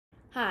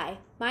Hi,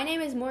 my name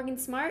is Morgan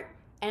Smartt,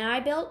 and I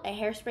built a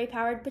hairspray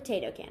powered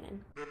potato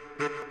cannon.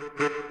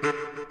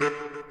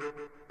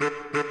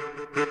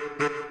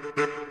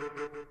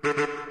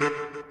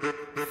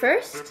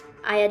 First,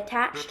 I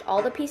attached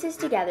all the pieces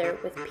together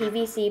with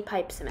PVC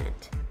pipe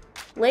cement.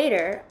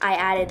 Later, I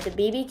added the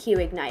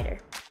BBQ igniter.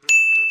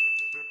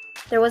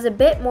 There was a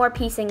bit more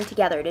piecing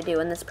together to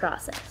do in this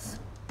process.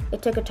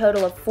 It took a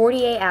total of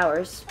 48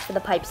 hours for the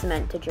pipe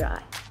cement to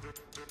dry.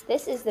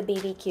 This is the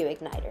BBQ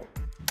igniter.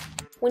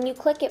 When you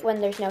click it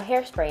when there's no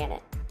hairspray in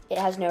it, it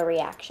has no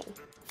reaction.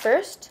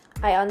 First,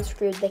 I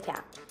unscrewed the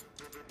cap.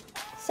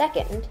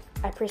 Second,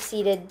 I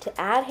proceeded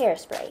to add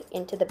hairspray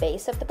into the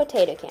base of the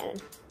potato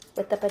cannon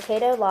with the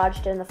potato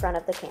lodged in the front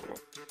of the cannon.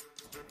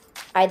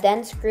 I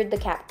then screwed the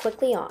cap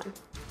quickly on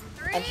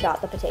and shot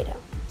the potato.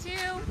 2,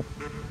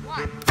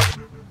 1.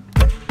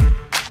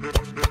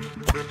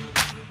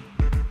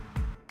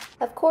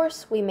 Of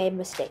course, we made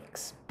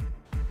mistakes.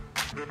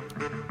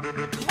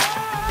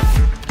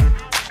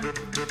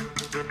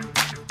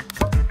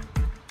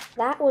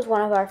 That was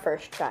one of our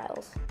first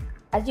trials.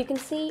 As you can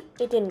see,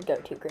 it didn't go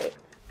too great.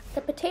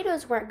 The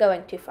potatoes weren't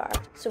going too far,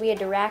 so we had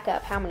to rack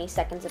up how many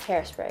seconds of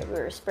hairspray we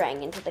were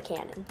spraying into the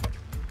cannon.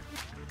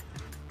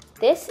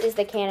 This is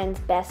the cannon's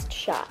best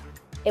shot.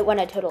 It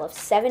went a total of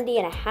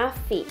 70.5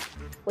 feet,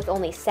 with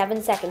only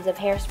 7 seconds of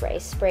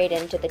hairspray sprayed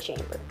into the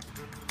chamber.